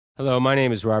Hello, my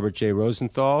name is Robert J.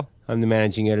 Rosenthal. I'm the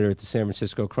managing editor at the San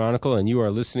Francisco Chronicle, and you are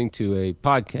listening to a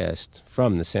podcast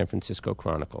from the San Francisco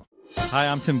Chronicle. Hi,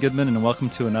 I'm Tim Goodman, and welcome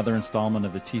to another installment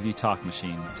of the TV Talk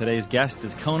Machine. Today's guest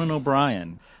is Conan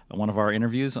O'Brien, one of our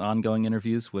ongoing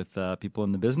interviews with people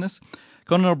in the business.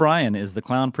 Conan O'Brien is the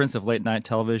clown prince of late-night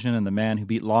television and the man who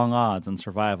beat long odds on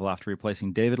survival after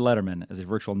replacing David Letterman as a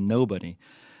virtual nobody.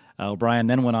 O'Brien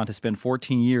then went on to spend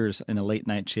 14 years in a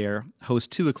late-night chair,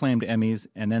 host 2 acclaimed Emmys,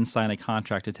 and then sign a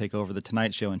contract to take over The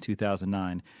Tonight Show in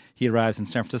 2009. He arrives in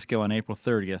San Francisco on April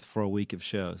 30th for a week of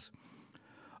shows.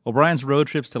 O'Brien's road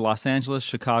trips to Los Angeles,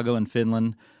 Chicago, and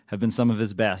Finland have been some of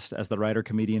his best as the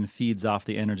writer-comedian feeds off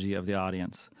the energy of the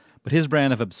audience. But his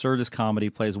brand of absurdist comedy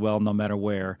plays well no matter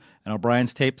where, and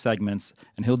O'Brien's tape segments,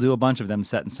 and he'll do a bunch of them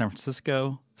set in San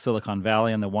Francisco, Silicon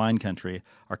Valley, and the wine country,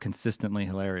 are consistently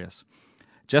hilarious.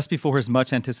 Just before his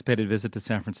much-anticipated visit to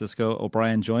San Francisco,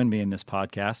 O'Brien joined me in this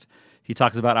podcast. He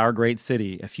talks about our great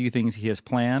city, a few things he has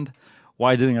planned,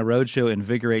 why doing a roadshow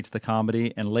invigorates the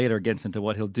comedy, and later gets into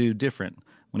what he'll do different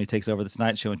when he takes over The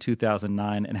Tonight Show in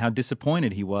 2009, and how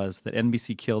disappointed he was that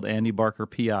NBC killed Andy Barker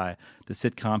P.I., the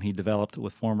sitcom he developed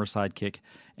with former sidekick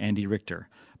Andy Richter.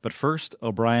 But first,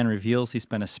 O'Brien reveals he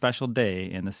spent a special day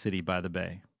in the city by the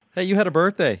bay. Hey, you had a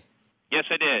birthday. Yes,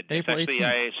 I did. April Actually, 18th.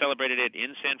 I celebrated it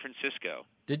in San Francisco.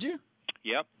 Did you?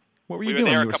 Yep. What were We you were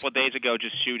doing? there a couple of days ago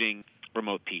just shooting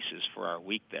remote pieces for our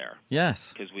week there.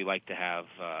 Yes. Because we like to have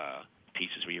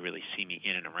pieces where you really see me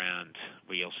in and around,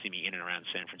 where you'll see me in and around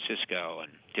San Francisco.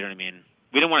 And do you know what I mean?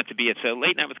 We don't want it to be, it's a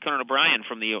late night with Conan O'Brien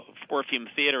from the Orpheum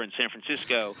Theater in San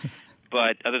Francisco.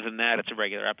 But other than that, it's a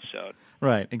regular episode.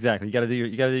 Right, exactly. You got to do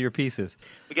your pieces.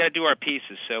 We got to do our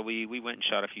pieces, so we went and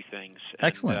shot a few things.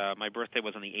 Excellent. My birthday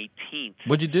was on the 18th.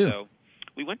 What'd you do? So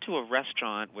we went to a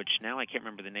restaurant, which now I can't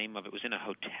remember the name of. It was in a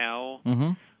hotel.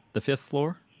 Mm-hmm. The 5th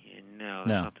floor?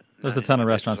 No. There's a ton of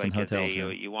restaurants and hotels.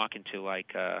 You walk into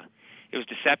it was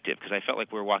deceptive because I felt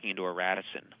like we were walking into a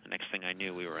Radisson. The next thing I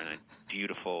knew, we were in a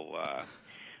beautiful,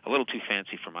 a little too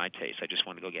fancy for my taste. I just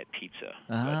wanted to go get pizza.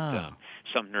 Ah. But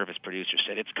some nervous producer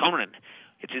said, "It's Conan.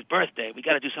 It's his birthday. We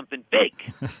got to do something big."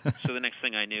 So the next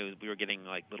thing I knew, we were getting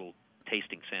like little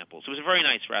tasting samples. It was a very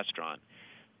nice restaurant,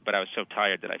 but I was so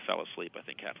tired that I fell asleep, I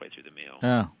think, halfway through the meal.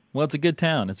 Oh, well, it's a good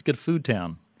town. It's a good food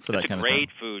town for that It's kind a of thing. great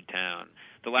food town.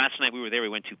 The last night we were there, we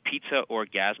went to Pizza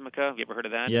Orgasmica. Have you ever heard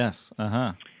of that? Yes.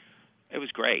 Uh-huh. It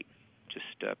was great.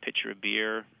 Just a pitcher of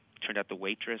beer. Turned out the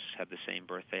waitress had the same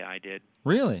birthday I did.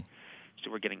 Really?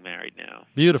 So we're getting married now.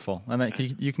 Beautiful. And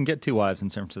you can get 2 wives in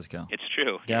San Francisco. It's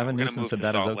true. Gavin we're Newsom move said to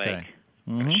that is Salt okay. Lake.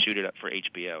 We're going to shoot it up for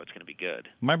HBO. It's going to be good.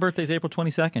 My birthday's April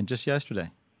 22nd, just yesterday.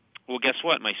 Well, guess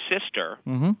what? My sister,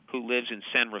 who lives in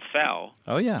San Rafael,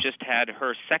 just had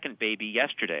her second baby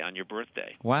yesterday on your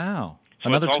birthday. Wow. So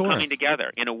Another it's all tourist. coming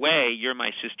together. In a way, you're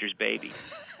my sister's baby.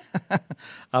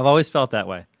 I've always felt that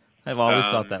way.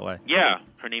 Yeah.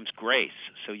 Her name's Grace.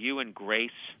 So you and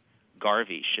Grace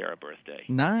Garvey share a birthday.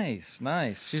 Nice.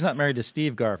 She's not married to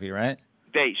Steve Garvey, right?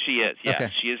 She is, yeah.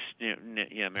 Okay. She is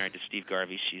married to Steve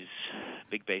Garvey. She's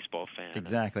a big baseball fan.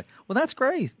 Exactly. Well, that's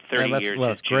great. 30 years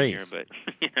that's great. junior, but,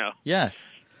 Yes.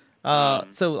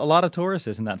 So a lot of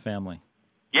tourists in that family.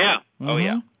 Yeah. Oh,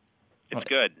 yeah. It's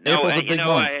good. April's a big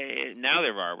month. Now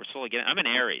there are. We're slowly getting. I'm in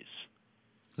Aries.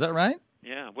 Is that right?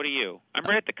 Yeah. What are you? I'm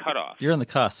right at the cutoff. You're on the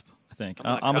cusp, I think.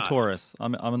 I'm a cusp. Taurus.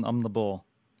 I'm the bull.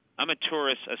 I'm a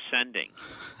Taurus ascending.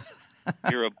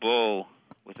 You're a bull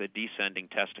with a descending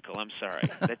testicle. I'm sorry.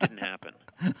 That didn't happen.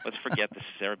 Let's forget this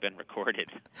has ever been recorded.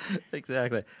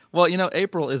 Exactly. Well,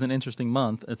 April is an interesting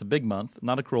month. It's a big month,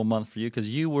 not a cruel month for you,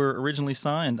 because you were originally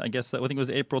signed, I think it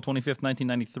was April 25th,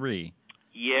 1993.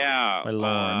 Yeah. By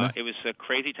Lorne. It was a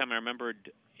crazy time. I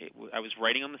remembered I was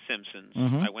writing on The Simpsons.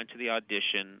 I went to the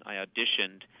audition. I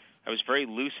auditioned. I was very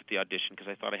loose at the audition because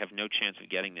I thought I have no chance of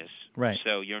getting this. Right.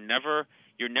 So you're never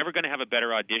going to have a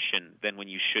better audition than when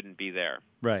you shouldn't be there.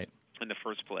 Right. In the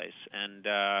first place. And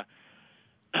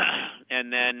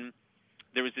and then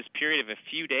there was this period of a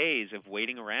few days of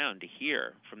waiting around to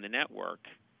hear from the network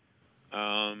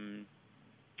what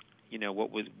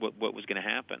was going to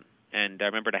happen. And I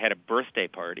remembered I had a birthday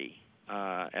party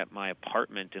at my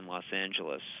apartment in Los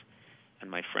Angeles,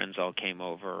 and my friends all came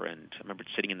over, and I remember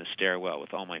sitting in the stairwell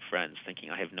with all my friends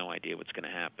thinking, I have no idea what's going to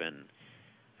happen.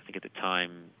 I think at the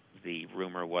time the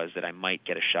rumor was that I might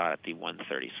get a shot at the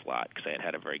 1:30 slot because I had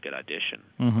had a very good audition.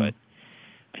 But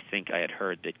I think I had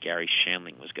heard that Gary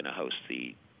Shandling was going to host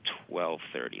the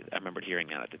 12:30. I remember hearing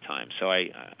that at the time. So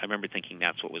I remember thinking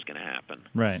that's what was going to happen.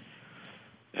 Right.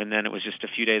 And then it was just a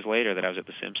few days later that I was at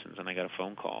The Simpsons, and I got a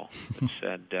phone call that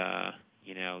said,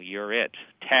 you're it.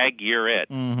 Tag, you're it.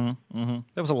 That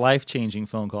was a life-changing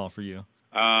phone call for you.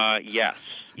 Yes.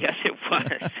 Yes, it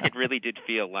was. It really did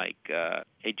feel like a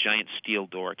giant steel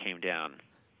door came down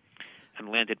and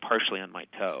landed partially on my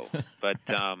toe. But,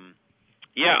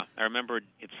 yeah, I remember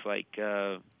it's like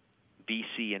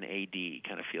BC and AD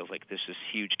kind of feels like this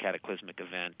huge cataclysmic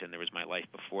event, and there was my life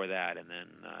before that, and then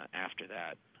after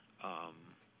that.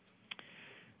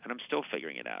 And I'm still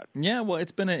figuring it out. Yeah, well,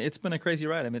 it's been a crazy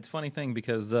ride. I mean, it's a funny thing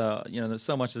because there's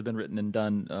so much has been written and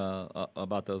done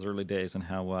about those early days and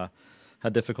how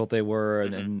difficult they were,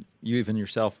 and you even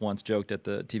yourself once joked at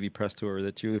the TV press tour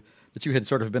that you had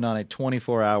sort of been on a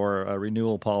 24-hour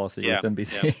renewal policy with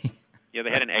NBC. Yeah. Yeah, they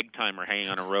had an egg timer hanging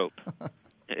on a rope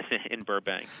in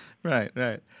Burbank. Right.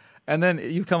 And then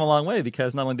you've come a long way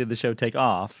because not only did the show take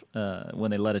off when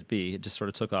they let it be, it just sort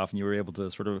of took off, and you were able to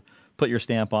sort of put your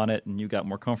stamp on it, and you got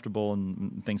more comfortable,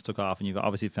 and things took off, and you've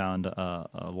obviously found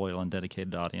a loyal and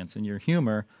dedicated audience. And your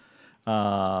humor,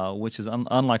 which is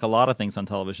unlike a lot of things on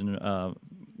television,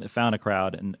 found a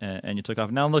crowd, and you took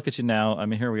off. Now look at you now. I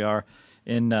mean, here we are.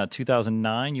 In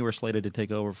 2009, you were slated to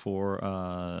take over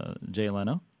for Jay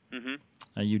Leno.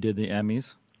 Mm-hmm. You did the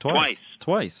Emmys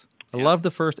twice. I loved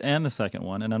the first and the second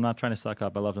one, and I'm not trying to suck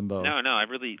up. I loved them both. No, I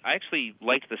actually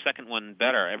liked the second one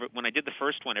better. When I did the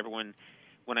first one,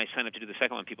 when I signed up to do the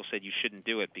second one, people said you shouldn't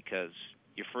do it because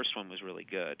your first one was really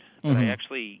good. But I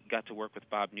actually got to work with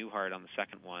Bob Newhart on the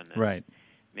second one. And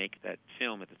make that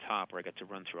film at the top where I got to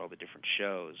run through all the different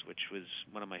shows, which was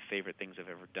one of my favorite things I've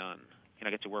ever done. I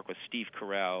got to work with Steve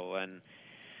Carell,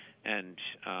 and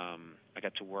I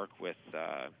got to work with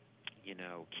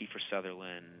Kiefer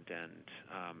Sutherland, and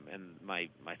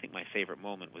I think my favorite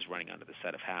moment was running onto the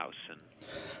set of House and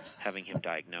having him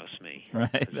diagnose me.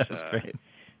 Right, that was great.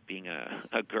 Being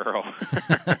a girl,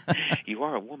 you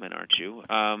are a woman, aren't you?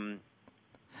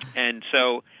 And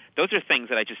so those are things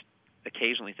that I just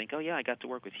occasionally think, oh yeah, I got to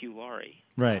work with Hugh Laurie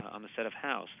on the set of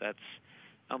House.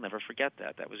 I'll never forget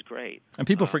that. That was great. And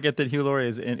people forget that Hugh Laurie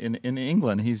is in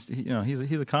England. He's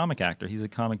a comic actor. He's a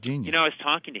comic genius. I was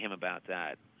talking to him about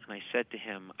that. And I said to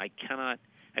him, I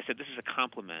said, this is a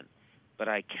compliment, but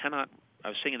I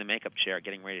was sitting in the makeup chair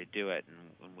getting ready to do it, and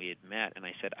when we had met, and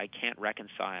I said, I can't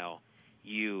reconcile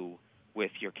you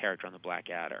with your character on the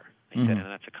Blackadder. I said, and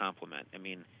that's a compliment. I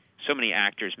mean, so many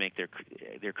actors make their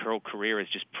whole career is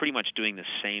just pretty much doing the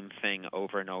same thing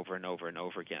over and over and over and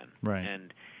over again. Right.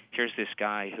 And here's this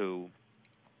guy who,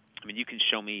 I mean, you can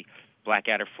show me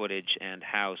Blackadder footage and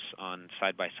House on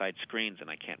side-by-side screens, and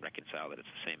I can't reconcile that it's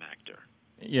the same actor.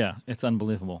 Yeah, it's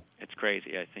unbelievable. It's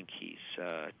crazy. I think he's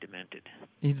demented.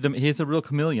 He's a real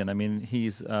chameleon. I mean,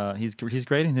 he's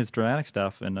great in his dramatic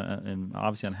stuff and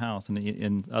obviously on House and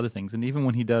in other things. And even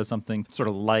when he does something sort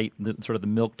of light, sort of the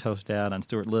milquetoast dad on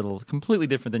Stuart Little, completely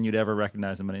different than you'd ever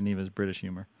recognize him in any of his British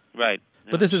humor. Right.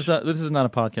 But this is not a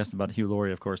podcast about Hugh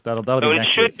Laurie, of course. That'll be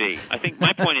next week. It should be. I think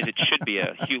my point is it should be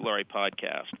a Hugh Laurie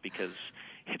podcast because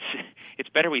it's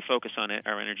better we focus on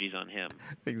our energies on him.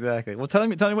 Exactly. Well, tell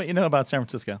me what you know about San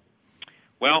Francisco.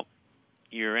 Well,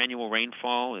 your annual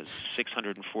rainfall is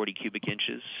 640 cubic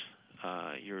inches.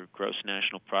 Your gross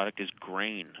national product is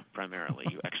grain, primarily.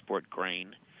 You export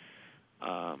grain.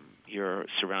 You're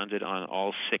surrounded on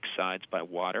all 6 sides by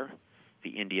water,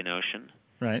 the Indian Ocean.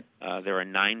 Right. There are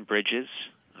 9 bridges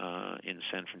in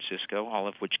San Francisco, all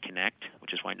of which connect,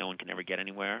 which is why no one can ever get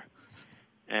anywhere.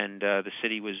 And the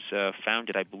city was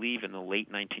founded, I believe, in the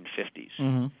late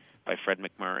 1950s by Fred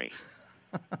McMurray.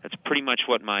 That's pretty much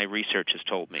what my research has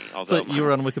told me. Although so you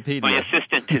were on Wikipedia. My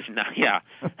assistant is not. Yeah,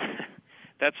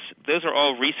 those are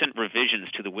all recent revisions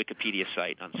to the Wikipedia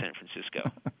site on San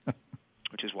Francisco,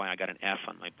 which is why I got an F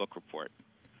on my book report.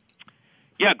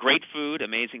 Yeah, great food,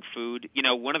 amazing food.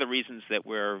 One of the reasons that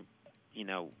we're,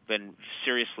 been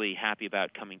seriously happy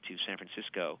about coming to San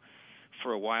Francisco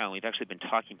for a while, and we've actually been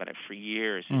talking about it for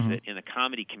years, is that in the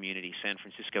comedy community, San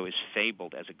Francisco is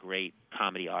fabled as a great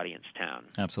comedy audience town.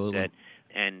 Absolutely.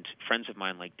 And friends of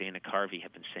mine like Dana Carvey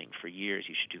have been saying for years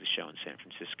you should do the show in San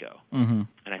Francisco. And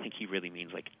I think he really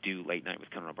means do Late Night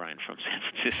with Conan O'Brien from San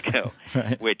Francisco,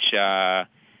 right. Which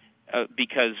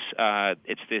because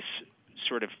it's this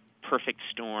sort of perfect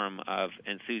storm of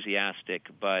enthusiastic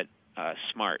but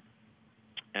smart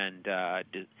and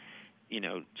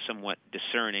somewhat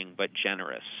discerning but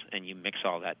generous, and you mix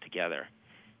all that together,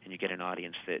 and you get an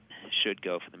audience that should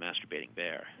go for the masturbating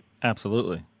bear.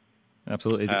 Absolutely. It's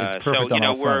perfect on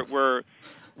all fronts.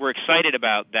 We're excited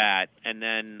about that, and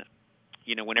then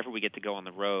whenever we get to go on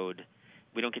the road,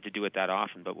 we don't get to do it that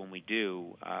often, but when we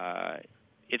do,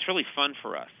 it's really fun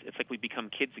for us. It's like we become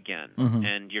kids again,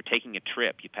 and you're taking a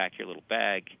trip. You pack your little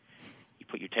bag, you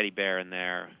put your teddy bear in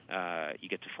there, you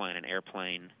get to fly in an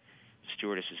airplane.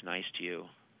 Stewardess is nice to you.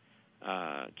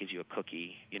 gives you a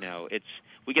cookie.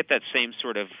 We get that same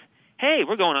sort of, hey,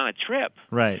 we're going on a trip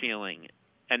feeling.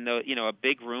 And a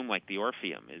big room like the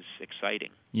Orpheum is exciting.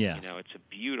 Yes. It's a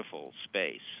beautiful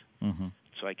space. Mm-hmm.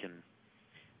 So I can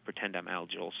pretend I'm Al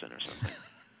Jolson or something.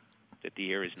 That the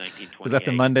year is 1928. Was that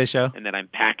the Monday show? And that I'm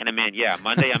packing them in. Yeah,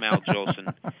 Monday I'm Al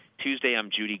Jolson. Tuesday I'm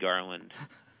Judy Garland.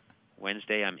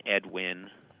 Wednesday I'm Ed Wynn.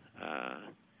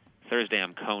 Thursday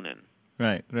I'm Conan.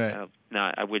 Right.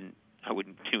 No, I wouldn't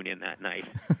tune in that night.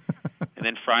 And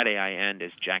then Friday I end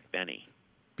as Jack Benny.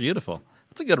 Beautiful.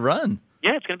 That's a good run.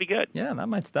 Yeah, it's going to be good. Yeah, that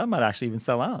might actually even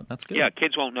sell out. That's good. Yeah,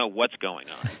 kids won't know what's going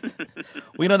on.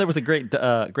 Well, there was a great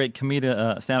stand-up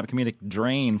comedic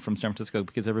drain from San Francisco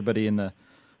because everybody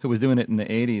who was doing it in the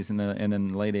 80s and then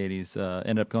the late 80s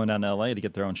ended up going down to L.A. to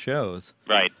get their own shows.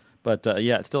 Right. But,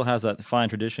 it still has that fine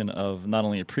tradition of not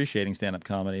only appreciating stand-up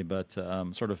comedy, but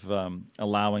sort of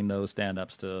allowing those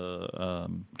stand-ups to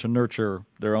nurture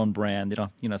their own brand.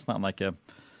 It's not like a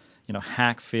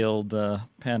hack-filled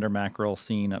pander mackerel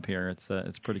scene up here.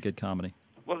 It's pretty good comedy.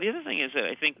 Well, the other thing is that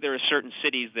I think there are certain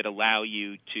cities that allow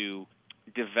you to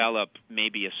develop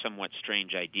maybe a somewhat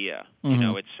strange idea.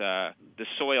 Mm-hmm. It's the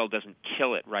soil doesn't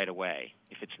kill it right away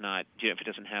if it's not, if it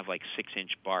doesn't have like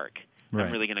 6-inch bark. Right.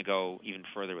 I'm really going to go even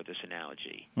further with this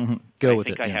analogy. Mm-hmm. I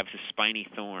think I have the spiny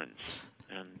thorns,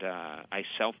 and I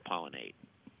self-pollinate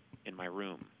in my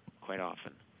room quite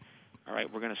often. All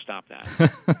right, we're going to stop that.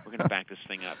 We're going to back this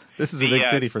thing up. This is a big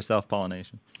city for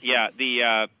self-pollination. Yeah,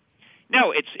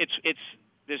 no, it's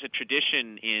there's a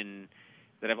tradition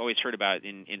that I've always heard about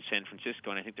in San Francisco,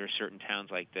 and I think there are certain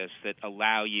towns like this that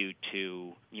allow you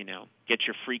to, get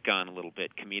your freak on a little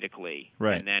bit comedically.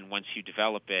 Right. And then once you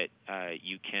develop it,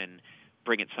 you can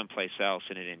bring it someplace else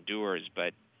and it endures.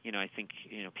 But, I think,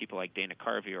 people like Dana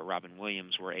Carvey or Robin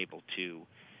Williams were able to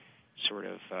sort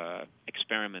of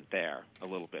experiment there a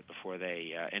little bit before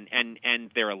they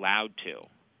and they're allowed to.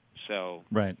 So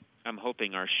right. I'm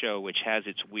hoping our show, which has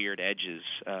its weird edges,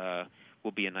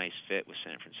 will be a nice fit with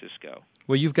San Francisco.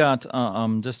 Well, you've got,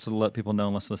 just to let people know,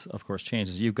 unless this, of course,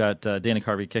 changes, you've got Dana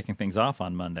Carvey kicking things off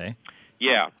on Monday.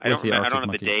 Yeah, I don't have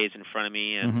Monkeys. the days in front of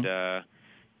me, and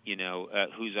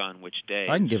who's on which day.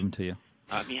 I can give them to you.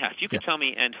 If you could tell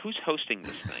me, and who's hosting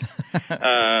this thing?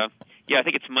 I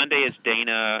think it's Monday is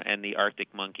Dana and the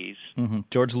Arctic Monkeys. Mm-hmm.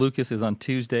 George Lucas is on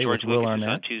Tuesday with Will Arnett.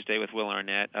 Is on Tuesday with Will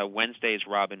Arnett. Wednesday is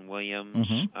Robin Williams.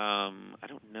 Mm-hmm. I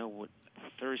don't know what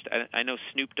Thursday. I know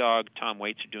Snoop Dogg, Tom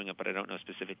Waits are doing it, but I don't know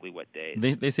specifically what days.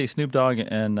 They say Snoop Dogg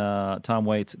and Tom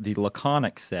Waits. The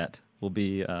laconic set will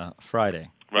be Friday.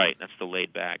 Right, that's the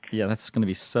laid back. Yeah, that's going to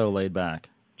be so laid back.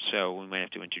 So we might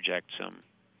have to interject some.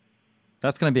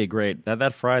 That's going to be great.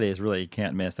 That Friday is really, you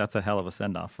can't miss. That's a hell of a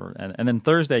send-off. And then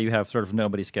Thursday you have sort of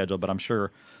nobody scheduled, but I'm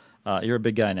sure you're a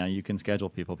big guy now. You can schedule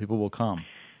people. People will come.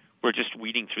 We're just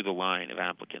weeding through the line of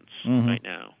applicants right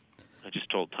now. I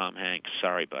just told Tom Hanks,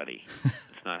 sorry, buddy,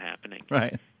 it's not happening.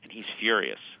 Right. And he's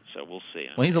furious, so we'll see.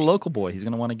 Well, he's a local boy. He's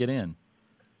going to want to get in.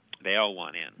 They all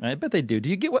want in. I bet they do. Do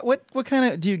you get what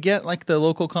kind of, do you get like the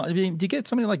local, do you get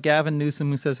somebody like Gavin Newsom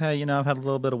who says, hey, I've had a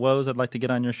little bit of woes. I'd like to get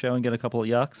on your show and get a couple of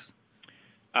yucks?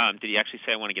 Did he actually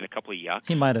say I want to get a couple of yucks?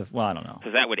 He might have. Well, I don't know.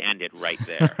 Because that would end it right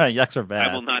there. Right, yucks are bad.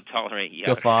 I will not tolerate yucks.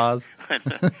 Guffaws.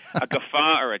 A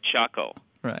guffaw or a chuckle.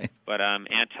 Right. But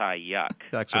anti-yuck.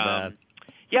 Yucks are bad.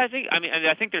 Yeah,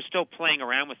 I think they're still playing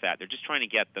around with that. They're just trying to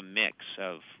get the mix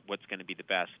of what's going to be the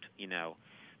best.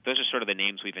 Those are sort of the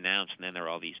names we've announced, and then there are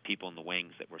all these people in the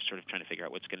wings that we're sort of trying to figure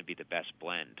out what's going to be the best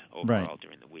blend overall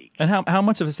during the week. And how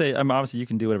much of a say? Obviously you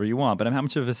can do whatever you want, but how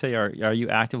much of a say are you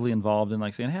actively involved in,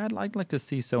 like saying, hey, I'd like to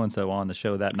see so and so on the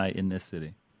show that night in this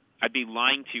city? I'd be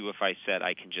lying to you if I said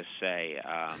I can just say,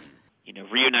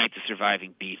 reunite the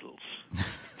surviving Beatles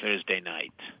Thursday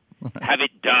night. Have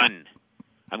it done.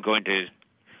 I'm going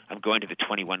to the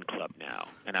 21 Club now,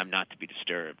 and I'm not to be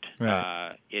disturbed.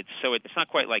 Right. It's not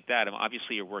quite like that.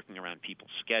 obviously, you're working around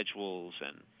people's schedules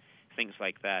and things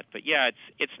like that. But yeah,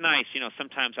 it's nice.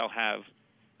 Sometimes I'll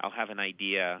have an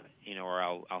idea, or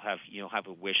I'll have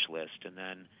a wish list, and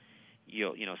then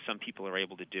some people are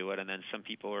able to do it, and then some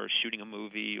people are shooting a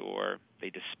movie, or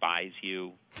they despise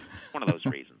you. One of those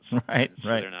reasons. Right. So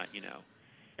they're not.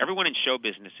 Everyone in show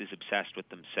business is obsessed with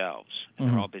themselves, and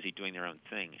they're all busy doing their own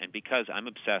thing. And because I'm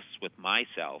obsessed with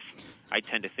myself, I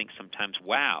tend to think sometimes,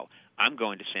 wow, I'm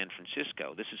going to San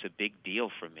Francisco. This is a big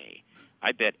deal for me.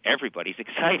 I bet everybody's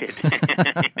excited.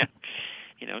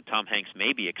 Tom Hanks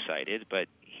may be excited, but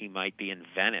he might be in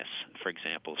Venice, for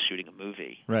example, shooting a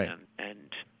movie. Right.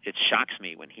 And it shocks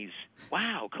me when he's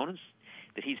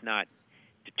not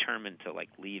determined to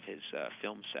leave his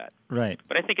film set. Right.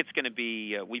 But I think it's going to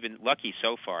be. We've been lucky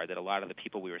so far that a lot of the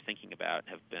people we were thinking about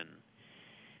have been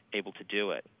able to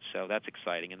do it. So that's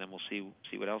exciting, and then we'll see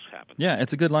what else happens. Yeah,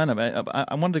 it's a good lineup.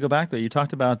 I wanted to go back there. You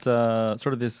talked about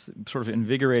sort of this sort of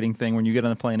invigorating thing when you get on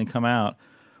the plane and come out.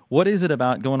 What is it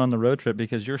about going on the road trip?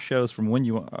 Because your shows from when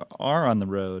you are on the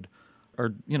road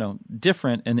are,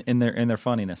 different in their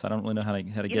funniness. I don't really know how to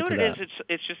get to that. You know what it is?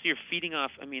 It's just you're feeding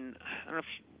off. I mean, I don't know if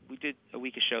we did a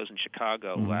week of shows in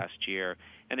Chicago last year,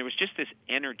 and there was just this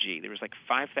energy. There was like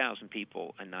 5,000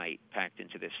 people a night packed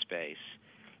into this space,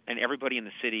 and everybody in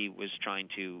the city was trying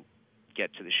to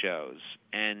get to the shows,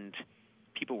 and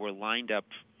people were lined up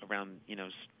around,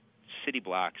 city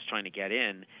blocks trying to get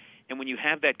in. And when you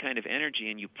have that kind of energy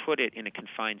and you put it in a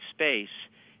confined space,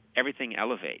 everything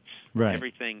elevates. Right.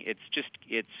 Everything, it's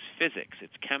physics,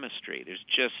 it's chemistry.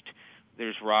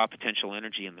 There's raw potential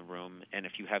energy in the room, and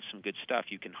if you have some good stuff,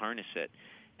 you can harness it.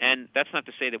 And that's not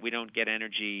to say that we don't get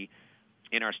energy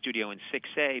in our studio in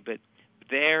 6A, but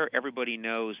there everybody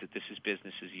knows that this is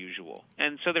business as usual.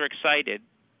 And so they're excited,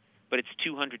 but it's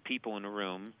 200 people in a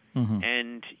room,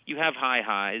 and you have high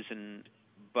highs,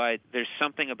 but there's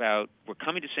something about, we're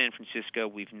coming to San Francisco,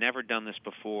 we've never done this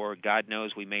before, God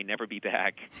knows we may never be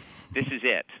back, this is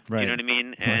it. Right. You know what I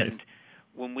mean? Right. And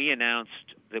when we announced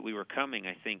that we were coming,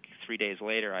 I think 3 days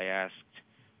later, I asked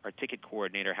our ticket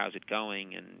coordinator, how's it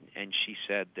going? And she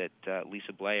said that,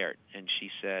 Lisa Blair, and she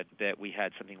said that we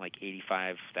had something like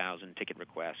 85,000 ticket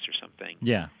requests or something.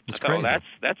 Yeah, it's I thought, crazy.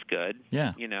 That's good.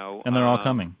 Yeah. And they're all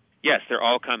coming. Yes, they're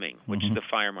all coming, which the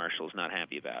fire marshal's not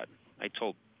happy about. I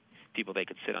told people they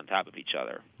could sit on top of each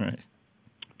other. Right.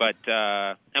 But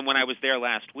and when I was there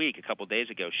last week, a couple days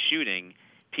ago, shooting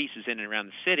pieces in and around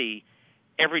the city,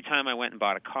 every time I went and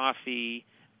bought a coffee,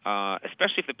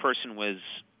 especially if the person was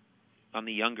on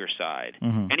the younger side,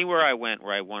 anywhere I went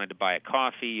where I wanted to buy a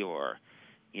coffee or,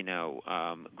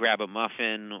 grab a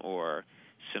muffin or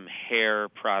some hair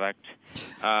product,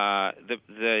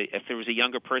 if there was a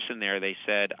younger person there, they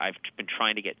said, I've been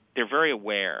trying to get, they're very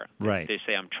aware. Right. They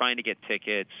say, I'm trying to get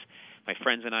tickets. My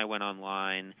friends and I went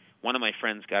online. One of my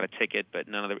friends got a ticket, but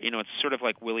none of the, it's sort of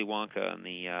like Willy Wonka and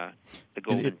the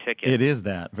golden ticket. It is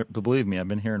that. Believe me, I've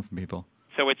been hearing from people.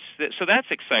 So that's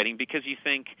exciting because you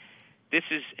think this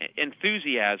is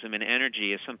enthusiasm and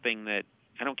energy is something that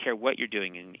I don't care what you're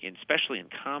doing, especially in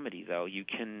comedy, though,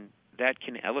 that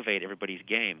can elevate everybody's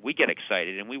game. We get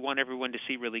excited, and we want everyone to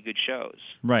see really good shows.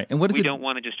 Right. And we don't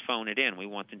want to just phone it in. We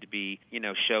want them to be,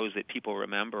 shows that people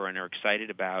remember and are excited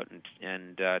about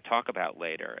and talk about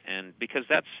later. And because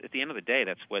that's, at the end of the day,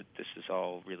 that's what this is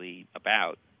all really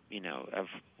about. I've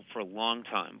for a long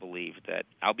time believed that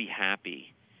I'll be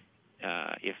happy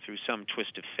if through some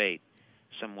twist of fate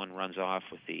someone runs off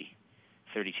with the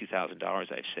 $32,000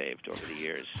 I've saved over the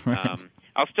years. Right.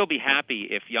 I'll still be happy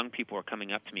if young people are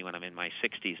coming up to me when I'm in my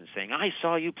 60s and saying, I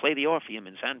saw you play the Orpheum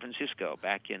in San Francisco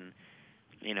back in,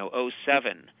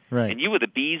 07. Right. And you were the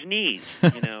bee's knees,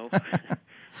 That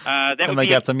and they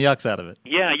got some yucks out of it.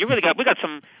 Yeah, we got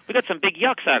some big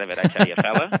yucks out of it, I tell you,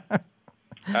 fella.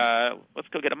 Let's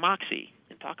go get a Moxie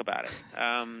and talk about it.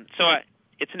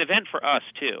 It's an event for us,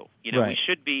 too. Right. We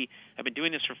should be, I've been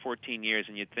doing this for 14 years,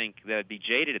 and you'd think that I'd be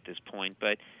jaded at this point,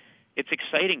 but it's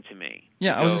exciting to me.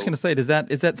 Yeah, I was just going to say, is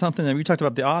that something that we talked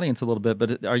about the audience a little bit,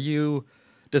 but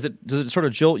does it sort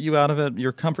of jolt you out of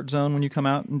your comfort zone when you come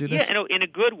out and do this? Yeah, in a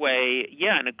good way.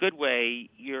 Yeah, in a good way,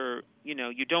 you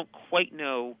don't quite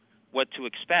know what to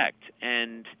expect,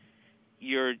 and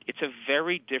it's a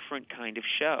very different kind of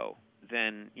show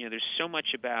than, there's so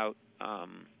much about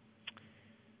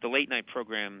the late night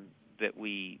program that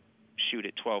we shoot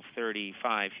at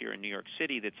 12:35 here in New York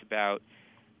City that's about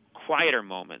quieter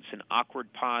moments and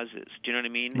awkward pauses. Do you know what I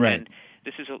mean? Right. And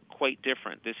this is quite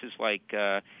different. This is like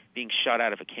being shot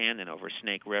out of a cannon over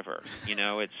Snake River.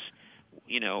 This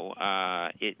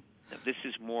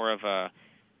is more of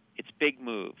it's big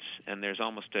moves, and there's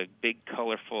almost a big,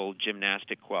 colorful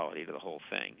gymnastic quality to the whole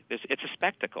thing. It's a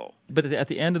spectacle. But at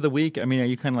the end of the week, are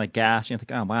you kind of like gassed? You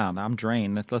think, oh, wow, I'm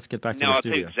drained. Let's get back to the studio. No, I'll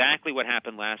tell you exactly what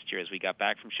happened last year as we got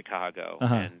back from Chicago,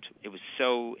 and it was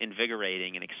so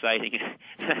invigorating and exciting.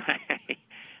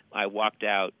 I walked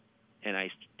out, and I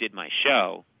did my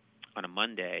show on a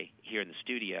Monday here in the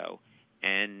studio,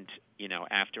 and,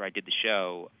 after I did the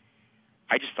show,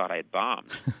 I just thought I had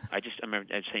bombed. I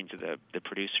remember saying to the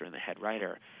producer and the head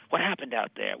writer, what happened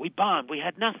out there? We bombed. We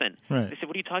had nothing. Right. They said,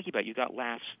 what are you talking about? You got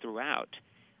laughs throughout.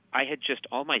 I had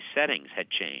all my settings had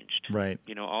changed. Right.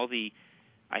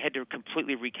 I had to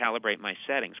completely recalibrate my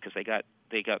settings because they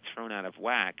got thrown out of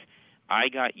whack. I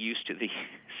got used to the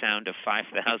sound of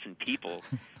 5,000 people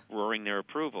roaring their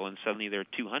approval, and suddenly there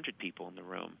are 200 people in the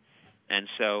room. And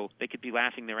so they could be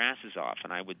laughing their asses off,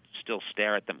 and I would still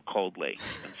stare at them coldly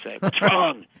and say, what's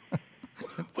wrong?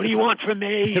 What do you want from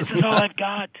me? This is all I've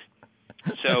got.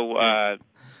 So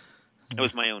it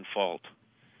was my own fault.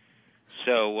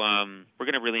 So we're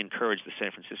going to really encourage the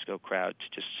San Francisco crowd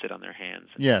to just sit on their hands.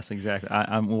 Yes, exactly.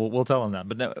 We'll tell them that.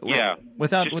 But no, yeah,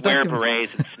 without wear giving...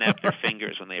 berets and snap their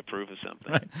fingers when they approve of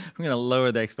something. Right. We're going to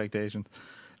lower the expectations.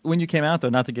 When you came out, though,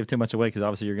 not to give too much away, because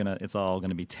obviously it's all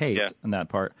going to be taped in that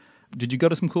part. Did you go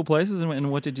to some cool places,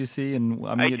 and what did you see? And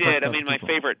I did. I mean,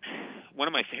 one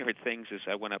of my favorite things is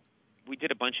I went up. We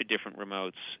did a bunch of different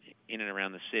remotes in and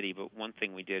around the city, but one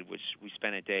thing we did was we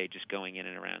spent a day just going in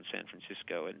and around San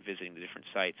Francisco and visiting the different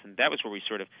sites, and that was where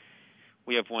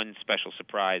we have one special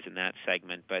surprise in that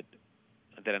segment, but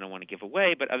that I don't want to give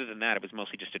away. But other than that, it was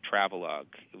mostly just a travelogue.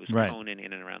 It was Conan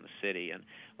in and around the city, and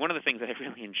one of the things that I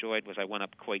really enjoyed was I went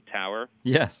up Coit Tower.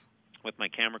 Yes. With my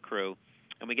camera crew,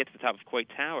 and we get to the top of Coit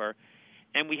Tower,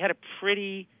 and we had a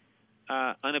pretty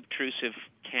unobtrusive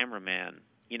cameraman.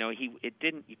 You know, you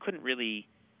couldn't really,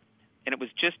 and it was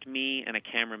just me and a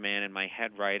cameraman and my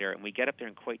head writer, and we get up there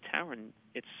in Coit Tower, and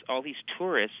it's all these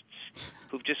tourists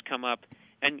who've just come up,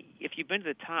 and if you've been to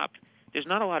the top, there's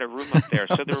not a lot of room up there,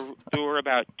 so there were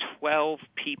about 12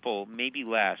 people, maybe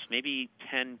less, maybe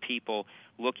 10 people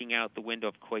looking out the window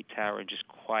of Coit Tower and just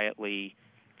quietly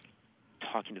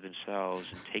talking to themselves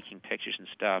and taking pictures and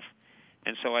stuff.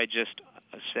 And so I just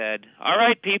said, all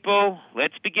right, people,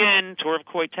 let's begin, tour of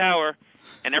Coit Tower.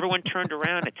 And everyone turned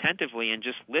around attentively and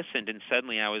just listened, and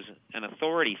suddenly I was an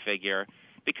authority figure,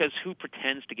 because who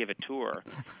pretends to give a tour?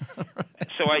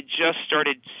 So I just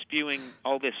started spewing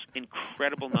all this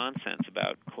incredible nonsense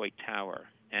about Coit Tower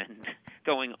and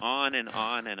going on and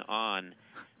on and on.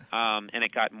 And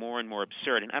it got more and more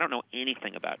absurd. And I don't know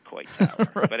anything about Coit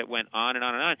Tower, but it went on and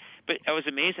on and on. But I was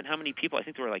amazed at how many people, I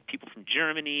think there were like people from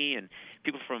Germany and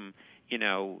people from,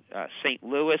 St.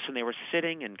 Louis, and they were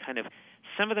sitting and kind of,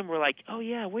 some of them were like, oh,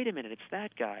 yeah, wait a minute, it's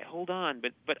that guy, hold on.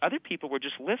 But other people were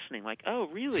just listening, like, oh,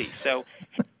 really? So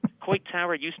Coit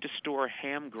Tower used to store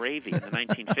ham gravy in the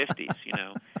 1950s,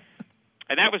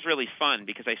 And that was really fun,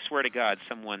 because I swear to God,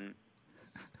 someone...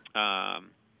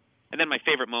 And then my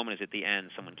favorite moment is at the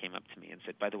end, someone came up to me and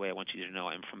said, by the way, I want you to know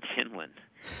I'm from Finland.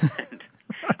 And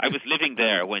I was living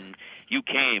there when you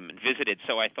came and visited,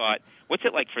 so I thought, what's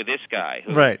it like for this guy?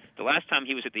 Who, the last time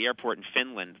he was at the airport in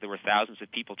Finland, there were thousands of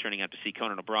people turning out to see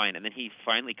Conan O'Brien, and then he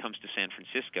finally comes to San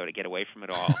Francisco to get away from it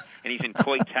all. And he's in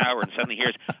Coit Tower and suddenly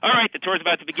hears, all right, the tour's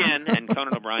about to begin, and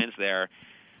Conan O'Brien's there.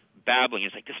 Babbling.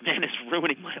 It's like, this man is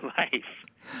ruining my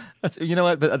life. You know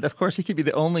what? But of course, he could be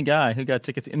the only guy who got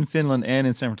tickets in Finland and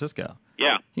in San Francisco.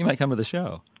 Yeah. He might come to the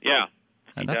show. Yeah,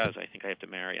 he does. I think I have to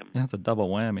marry him. That's a double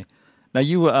whammy. Now,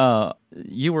 you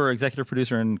were executive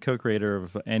producer and co-creator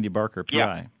of Andy Barker, PI.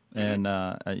 Yeah.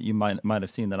 And you might have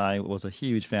seen that I was a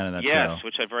huge fan of that show. Yes,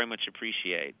 which I very much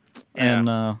appreciate. Yeah. And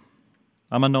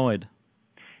I'm annoyed.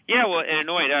 Yeah, well, it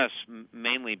annoyed us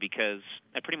mainly because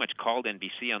I pretty much called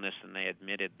NBC on this, and they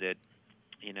admitted that,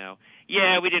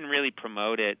 we didn't really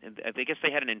promote it. I guess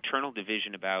they had an internal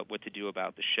division about what to do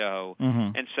about the show,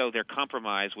 and so their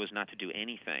compromise was not to do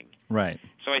anything. Right.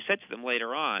 So I said to them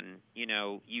later on, you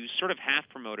sort of half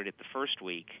promoted it the first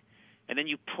week, and then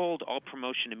you pulled all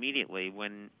promotion immediately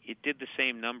when it did the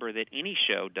same number that any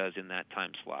show does in that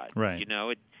time slot. Right.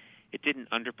 It didn't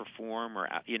underperform or,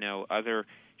 other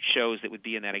shows that would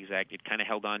be in that exact, it kind of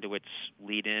held on to its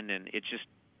lead-in, and it just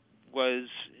was,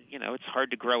 it's hard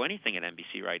to grow anything at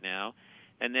NBC right now.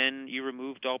 And then you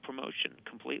removed all promotion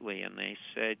completely, and they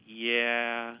said,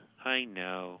 yeah, I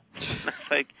know.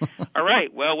 It's like, all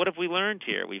right, well, what have we learned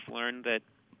here? We've learned that,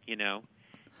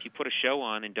 if you put a show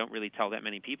on and don't really tell that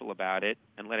many people about it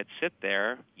and let it sit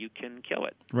there, you can kill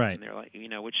it. Right. And they're like,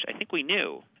 which I think we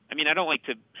knew. I mean, I don't like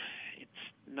to, it's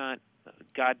not,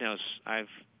 God knows,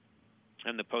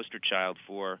 I'm the poster child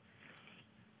for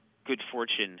good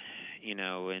fortune,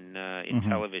 in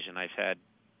television. I've had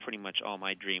pretty much all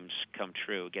my dreams come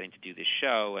true, getting to do this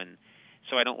show, and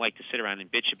so I don't like to sit around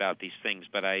and bitch about these things,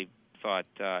 but I thought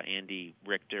Andy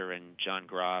Richter and John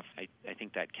Groff, I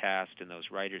think that cast and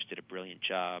those writers did a brilliant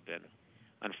job, and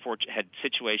unfortunately, had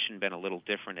situation been a little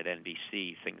different at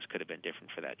NBC, things could have been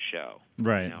different for that show.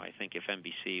 Right. I think if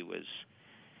NBC was,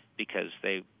 because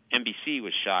NBC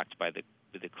was shocked by the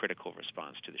critical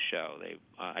response to the show.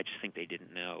 I just think they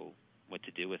didn't know what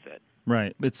to do with it.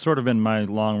 Right. It's sort of been my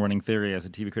long-running theory as a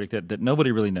TV critic that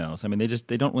nobody really knows. I mean,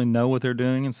 they don't really know what they're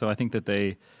doing, and so I think that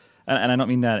they, and I don't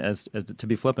mean that as to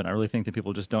be flippant. I really think that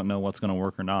people just don't know what's going to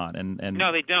work or not. And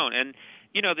no, they don't. And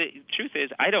the truth is,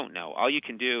 I don't know. All you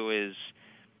can do is,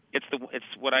 it's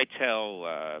what I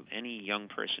tell any young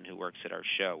person who works at our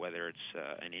show, whether it's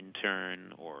an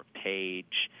intern or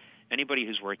Paige, anybody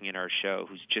who's working at our show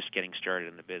who's just getting started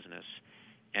in the business,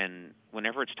 And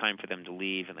whenever it's time for them to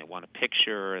leave and they want a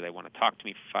picture or they want to talk to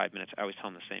me for 5 minutes, I always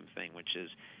tell them the same thing, which is,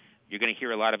 you're going to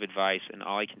hear a lot of advice, and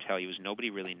all I can tell you is nobody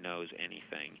really knows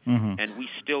anything. Mm-hmm. And we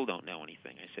still don't know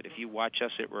anything. I said, if you watch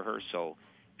us at rehearsal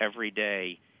every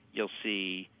day, you'll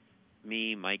see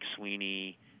me, Mike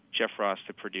Sweeney, Jeff Ross,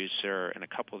 the producer, and a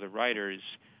couple of the writers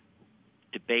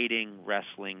debating,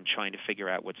 wrestling, trying to figure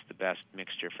out what's the best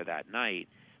mixture for that night.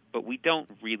 But we don't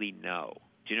really know.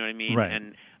 Do you know what I mean? Right.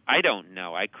 And I don't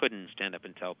know. I couldn't stand up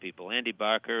and tell people, Andy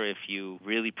Barker, if you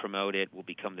really promote it, will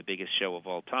become the biggest show of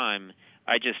all time.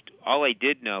 All I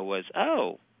did know was,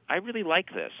 oh, I really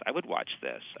like this. I would watch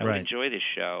this. I would enjoy this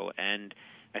show. And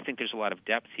I think there's a lot of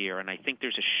depth here, and I think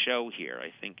there's a show here.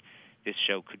 I think this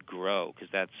show could grow, because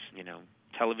that's,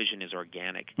 television is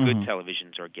organic. Mm-hmm. Good television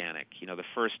is organic. The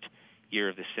first year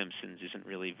of The Simpsons isn't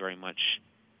really very much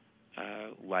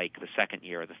like the second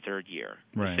year or the third year.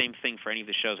 Right. The same thing for any of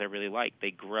the shows I really like.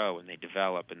 They grow and they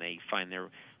develop, and they find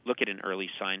look at an early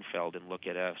Seinfeld and look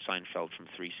at a Seinfeld from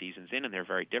 3 seasons in, and they're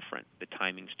very different. The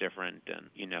timing's different, and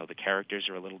the characters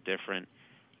are a little different.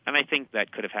 And I think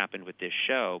that could have happened with this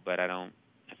show, but I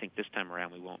think this time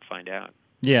around we won't find out.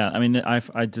 Yeah, I mean,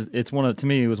 to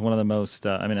me, it was one of the most,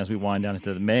 as we wind down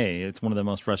into May, it's one of the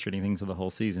most frustrating things of the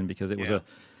whole season, because it was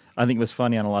I think it was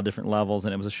funny on a lot of different levels,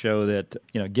 and it was a show that,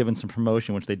 given some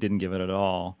promotion, which they didn't give it at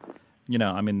all,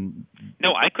 No,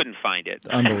 I couldn't find it.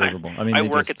 Unbelievable. I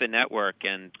work at the network,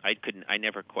 and I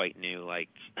never quite knew,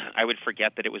 I would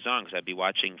forget that it was on, because I'd be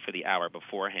watching for the hour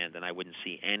beforehand, and I wouldn't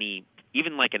see any,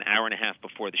 even like an hour and a half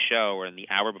before the show, or in the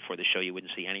hour before the show, you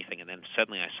wouldn't see anything, and then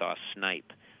suddenly I saw a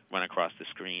snipe run across the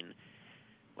screen,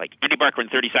 like Andy Barker in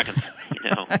 30 seconds,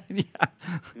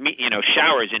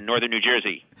 showers in northern New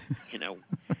Jersey,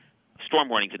 storm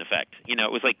warnings in effect.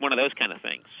 It was like one of those kind of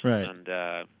things. Right.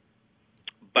 And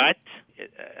but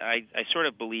I sort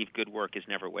of believe good work is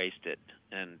never wasted,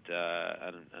 and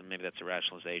maybe that's a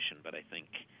rationalization, but I think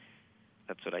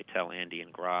that's what I tell Andy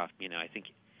and Groff. I think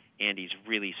Andy's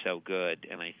really so good,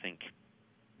 and I think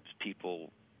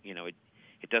people,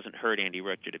 it doesn't hurt Andy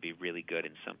Richter to be really good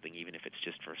in something, even if it's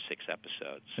just for 6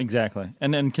 episodes. Exactly.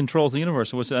 And then controls the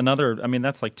universe was another,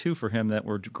 that's like 2 for him that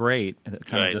were great, that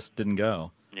kind of just didn't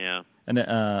go. Yeah. And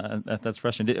that's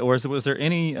frustrating. Or was there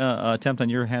any attempt on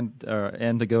your end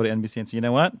to go to NBC and say, you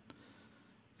know what?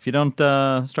 If you don't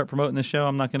start promoting this show,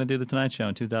 I'm not going to do The Tonight Show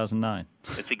in 2009.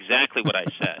 That's exactly what I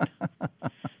said.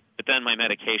 But then my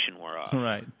medication wore off.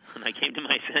 Right. And I came to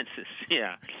my senses.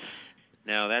 Yeah.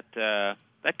 No,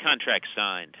 that contract's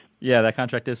signed. Yeah, that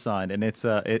contract is signed, and it's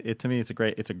to me it's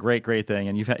a great thing.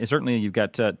 And you've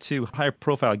got 2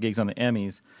 high-profile gigs on the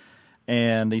Emmys,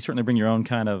 and you certainly bring your own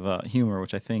kind of humor,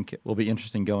 which I think will be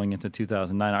interesting going into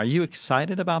 2009. Are you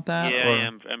excited about that? Yeah, I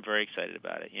am. I'm very excited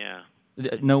about it. Yeah.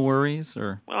 No worries,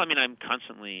 or? Well, I'm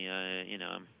constantly,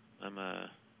 I'm a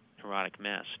neurotic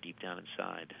mess deep down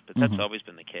inside, but that's always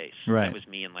been the case. Right. That was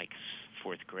me in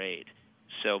 4th grade.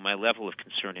 So my level of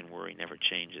concern and worry never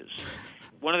changes.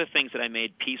 One of the things that I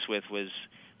made peace with was,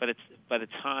 by the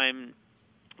time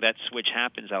that switch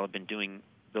happens, I'll have been doing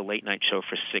the late night show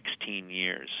for 16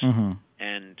 years,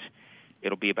 and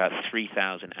it'll be about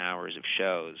 3,000 hours of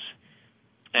shows.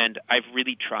 And I've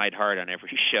really tried hard on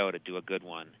every show to do a good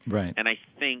one. Right. And I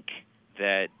think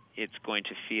that it's going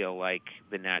to feel like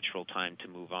the natural time to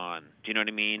move on. Do you know what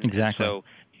I mean? Exactly. And so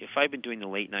if I've been doing the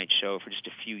late night show for just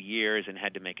a few years and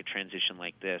had to make a transition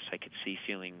like this, I could see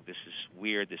feeling this is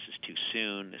weird, this is too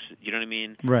soon, you know what I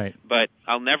mean? Right. But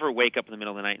I'll never wake up in the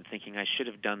middle of the night and thinking I should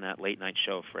have done that late night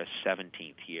show for a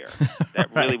 17th year.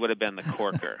 That really would have been the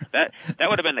corker. That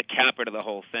would have been the capper to the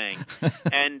whole thing.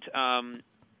 And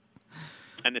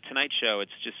the Tonight Show,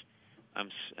 it's just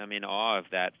I'm in awe of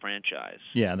that franchise.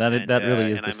 Yeah, that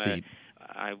really is the seed.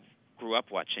 I grew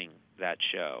up watching that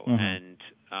show, and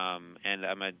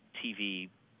I'm a TV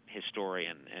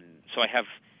historian, and so I have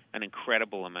an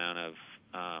incredible amount of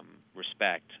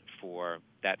respect for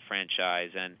that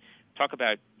franchise. And talk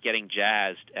about getting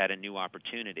jazzed at a new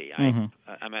opportunity.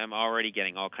 I'm already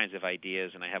getting all kinds of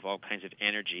ideas, and I have all kinds of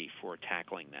energy for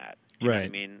tackling that. You know what I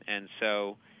mean? And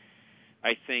so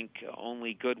I think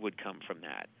only good would come from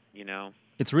that.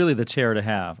 It's really the chair to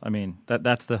have. I mean,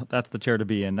 that's the chair to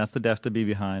be in. That's the desk to be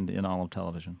behind in all of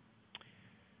television.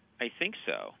 I think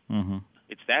so.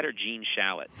 It's that or Gene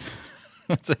Shalit.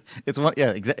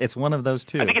 It's one of those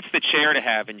two. I think it's the chair to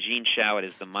have, and Gene Shalit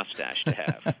is the mustache to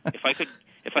have. If I could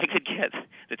get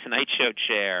the Tonight Show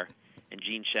chair and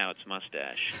Gene Shalit's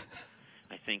mustache,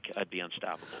 I think I'd be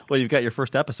unstoppable. Well, you've got your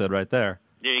first episode right there.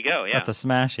 There you go. Yeah, that's a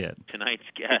smash hit. Tonight's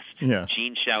guest, Yeah.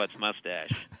 Gene Shalit's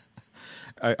mustache.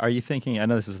 Are you thinking? I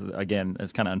know this is again,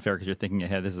 it's kind of unfair because you're thinking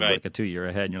ahead. This is Right. like a 2-year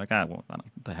ahead, and you're like, well, what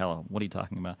the hell? What are you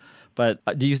talking about? But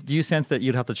do you sense that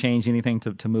you'd have to change anything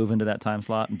to move into that time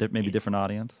slot and maybe different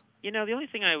audience? The only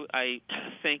thing I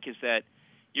think is that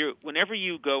whenever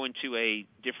you go into a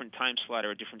different time slot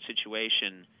or a different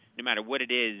situation, no matter what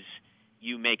it is,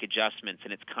 you make adjustments,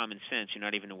 and it's common sense. You're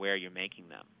not even aware you're making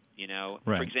them.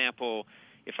 Right. For example,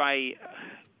 if I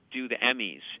do the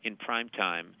Emmys in prime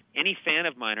time, any fan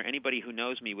of mine or anybody who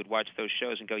knows me would watch those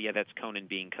shows and go, yeah, that's Conan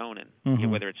being Conan.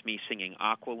 Mm-hmm. Whether it's me singing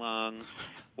Aqualung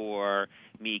or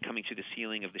me coming through the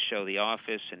ceiling of the show The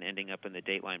Office and ending up in the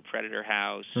Dateline Predator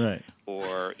house, right.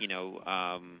 or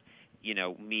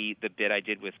me, the bit I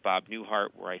did with Bob Newhart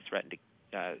where I threatened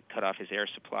to cut off his air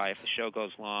supply if the show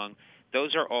goes long.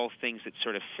 Those are all things that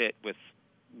sort of fit with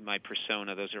my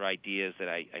persona. Those are ideas that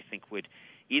I think would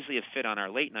easily have fit on our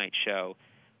late night show.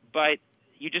 But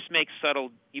you just make subtle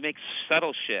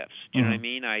shifts. Do you know what I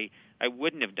mean? I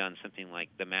wouldn't have done something like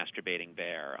the masturbating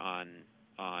bear on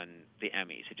the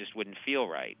Emmys. It just wouldn't feel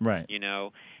right. Right.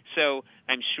 So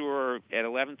I'm sure at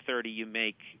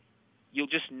 11:30 you'll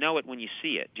just know it when you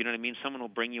see it. Do you know what I mean? Someone will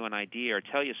bring you an idea or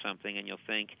tell you something, and you'll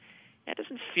think, that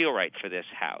doesn't feel right for this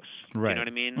house. Right. You know what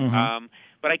I mean? Mm-hmm.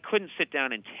 But I couldn't sit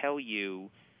down and tell you.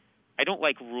 I don't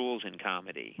like rules in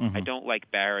comedy. Mm-hmm. I don't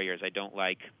like barriers. I don't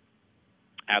like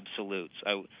absolutes.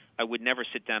 I would never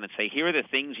sit down and say, here are the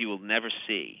things you will never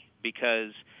see,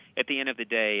 because at the end of the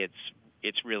day,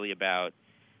 it's really about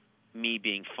me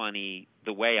being funny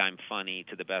the way I'm funny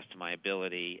to the best of my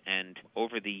ability, and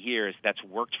over the years, that's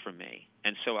worked for me,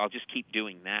 and so I'll just keep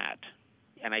doing that.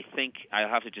 And I think I'll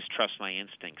have to just trust my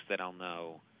instincts that I'll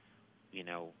know,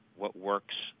 what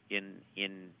works in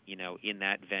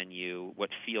that venue, what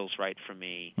feels right for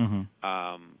me. Mm-hmm.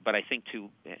 But I think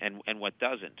and what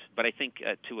doesn't. But I think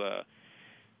to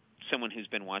someone who's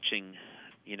been watching,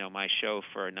 my show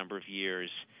for a number of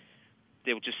years,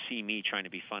 they will just see me trying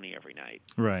to be funny every night.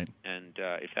 Right. And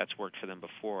if that's worked for them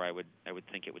before, I would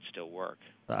think it would still work.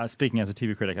 Speaking as a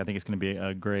TV critic, I think it's going to be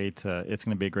a great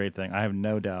thing. I have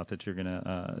no doubt that you're going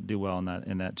to do well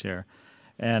in that chair.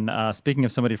 And speaking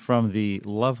of somebody from the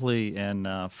lovely and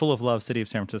full of love city of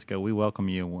San Francisco, we welcome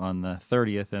you on the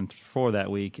 30th and for that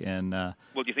week. And well,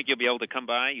 do you think you'll be able to come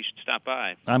by? You should stop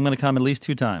by. I'm going to come at least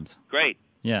 2 times. Great.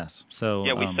 Yes. So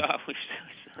yeah, we saw.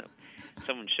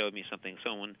 Someone showed me something.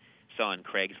 Someone saw on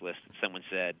Craigslist. Someone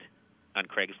said on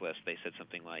Craigslist they said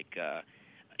something like,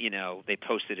 they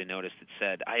posted a notice that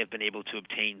said, I have been able to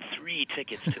obtain 3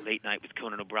 tickets to Late Night with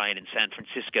Conan O'Brien in San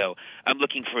Francisco. I'm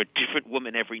looking for a different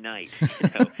woman every night.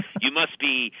 You must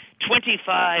be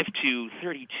 25 to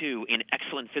 32 in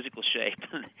excellent physical shape.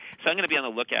 So I'm going to be on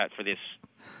the lookout for this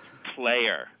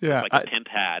player, like a pimp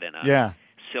hat and a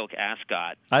silk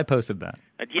ascot. I posted that.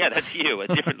 Yeah, that's you, a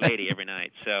different lady every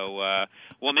night. So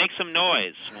we'll make some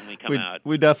noise when we come out.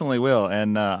 We definitely will,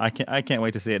 and I can't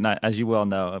wait to see it. And as you well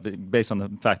know, based on the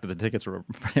fact that the tickets were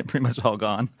pretty much all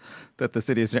gone, that the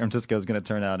city of San Francisco is going to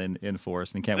turn out in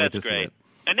force, and can't wait to see it.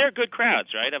 And they're good crowds,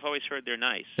 right? I've always heard they're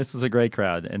nice. This is a great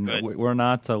crowd, and we're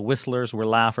not whistlers, we're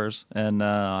laughers, and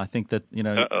I think that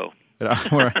Uh-oh.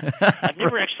 I've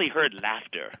never actually heard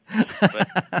laughter,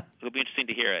 but it'll be interesting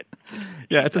to hear it.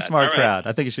 Yeah, it's a smart crowd.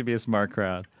 I think it should be a smart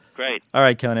crowd. Great. All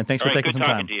right, Conan, thanks for taking some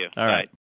time. Good talking to you. All right.